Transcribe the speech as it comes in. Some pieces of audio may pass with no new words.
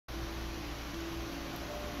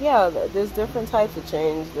Yeah, there's different types of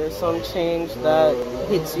change. There's some change that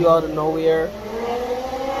hits you out of nowhere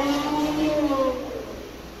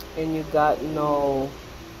and you got no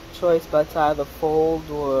choice but to either fold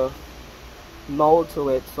or mold to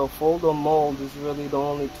it. So fold or mold is really the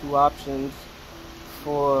only two options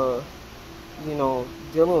for,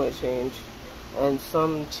 dealing with change. And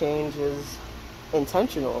some change is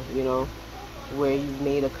intentional, where you've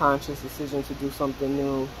made a conscious decision to do something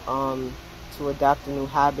new, to adapt a new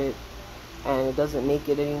habit, and it doesn't make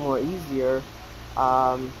it any more easier.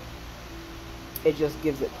 It just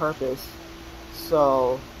gives it purpose.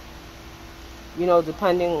 So,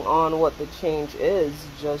 depending on what the change is,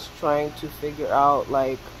 just trying to figure out,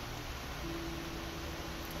 like,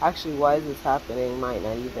 actually, why is this happening might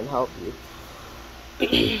not even help you.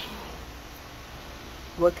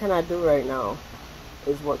 What can I do right now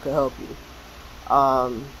is what could help you.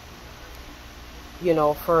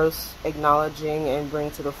 First acknowledging and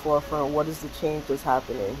bring to the forefront, what is the change that's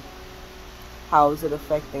happening? How is it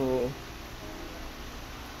affecting me?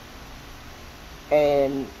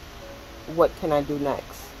 And what can I do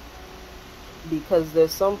next? Because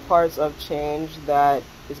there's some parts of change that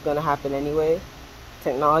is going to happen anyway.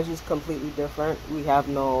 Technology is completely different. We have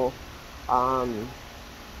no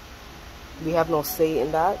say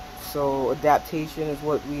in that. So adaptation is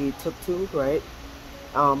what we took to, right?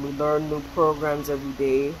 We learn new programs every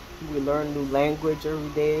day. We learn new language every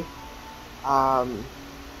day. Some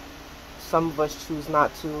of us choose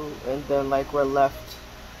not to, and then we're left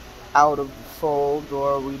out of the fold,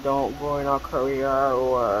 or we don't grow in our career,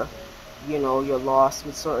 or you're lost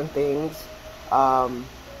with certain things.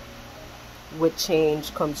 With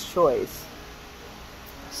change comes choice.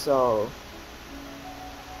 So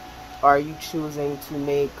are you choosing to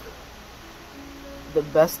make the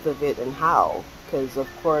best of it, and how? Because of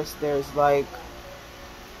course there's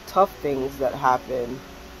tough things that happen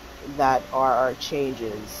that are our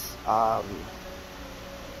changes.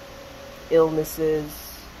 Illnesses,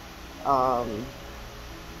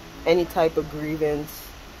 any type of grievance,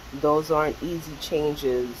 those aren't easy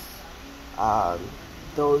changes.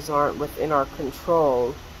 Those aren't within our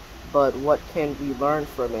control, but what can we learn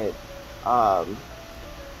from it?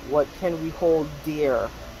 What can we hold dear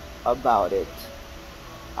about it?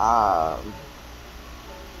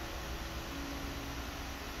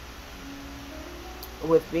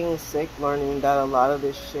 With being sick, learning that a lot of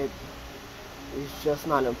this shit is just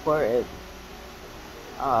not important,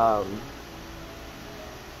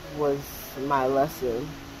 was my lesson.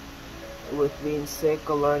 With being sick,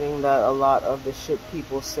 learning that a lot of the shit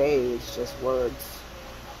people say is just words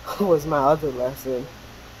was my other lesson.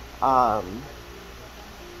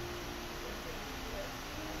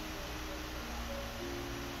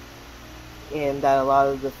 And that a lot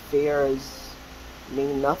of the fears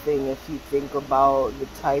mean nothing if you think about the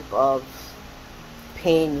type of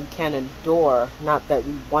pain you can endure. Not that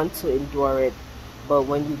we want to endure it, but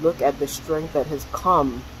when you look at the strength that has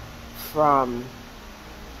come from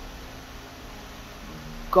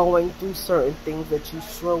going through certain things that you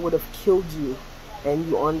sure would have killed you, and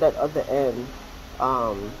you on that other end,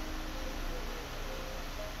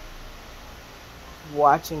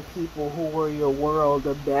 watching people who were your world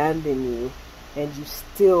abandon you, and you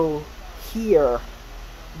still here,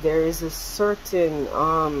 there is a certain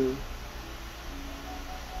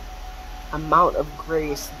amount of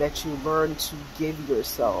grace that you learn to give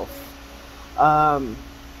yourself.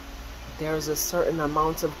 There's a certain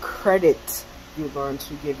amount of credit you learn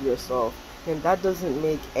to give yourself, and that doesn't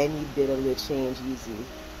make any bit of the change easy.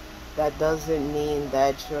 That doesn't mean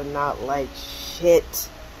that you're not like shit,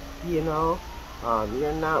 you're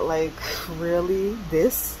not like really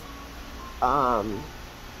this.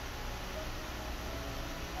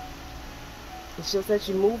 It's just that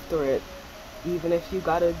you move through it. Even if you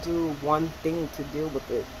gotta do one thing to deal with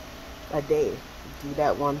it a day, do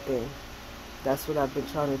that one thing. That's what I've been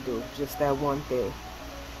trying to do, just that one thing.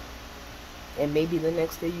 And maybe the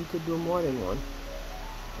next day you could do more than one,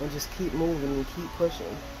 and just keep moving and keep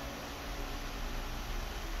pushing.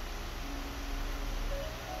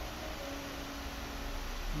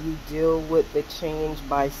 You deal with the change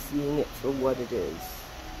by seeing it for what it is.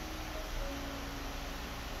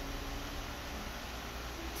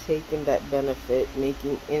 Taking that benefit,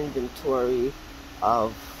 making inventory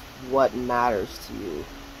of what matters to you.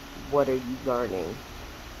 What are you learning?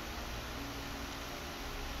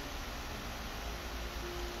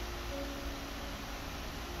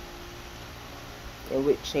 And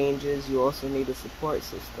with changes, you also need a support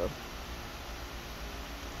system.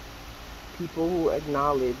 People who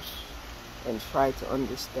acknowledge and try to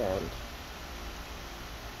understand.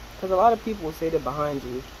 Because a lot of people will say they're behind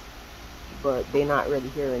you, but they're not really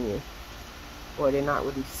hearing you, or they're not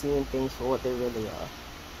really seeing things for what they really are.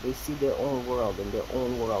 They see their own world and their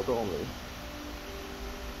own world only.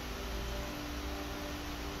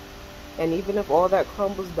 And even if all that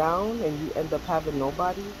crumbles down and you end up having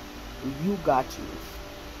nobody, you got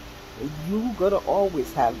you. You gonna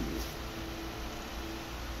always have you.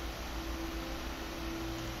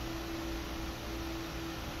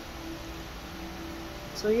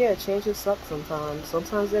 So yeah, changes suck sometimes.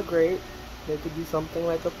 Sometimes they're great. They could be something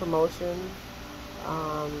like a promotion,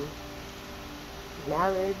 um,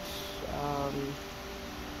 marriage. Um,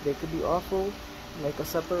 they could be awful, like a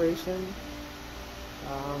separation,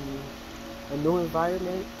 um, a new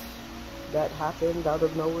environment that happened out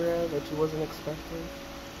of nowhere that you wasn't expecting.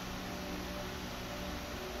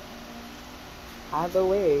 Either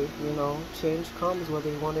way, change comes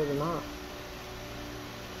whether you want it or not.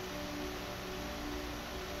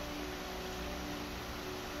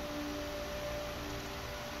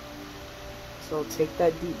 So take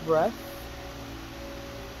that deep breath,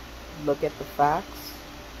 look at the facts,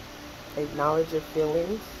 acknowledge your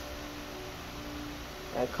feelings,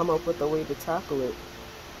 and come up with a way to tackle it.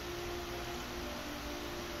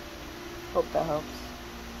 Hope that helps.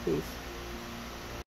 Peace.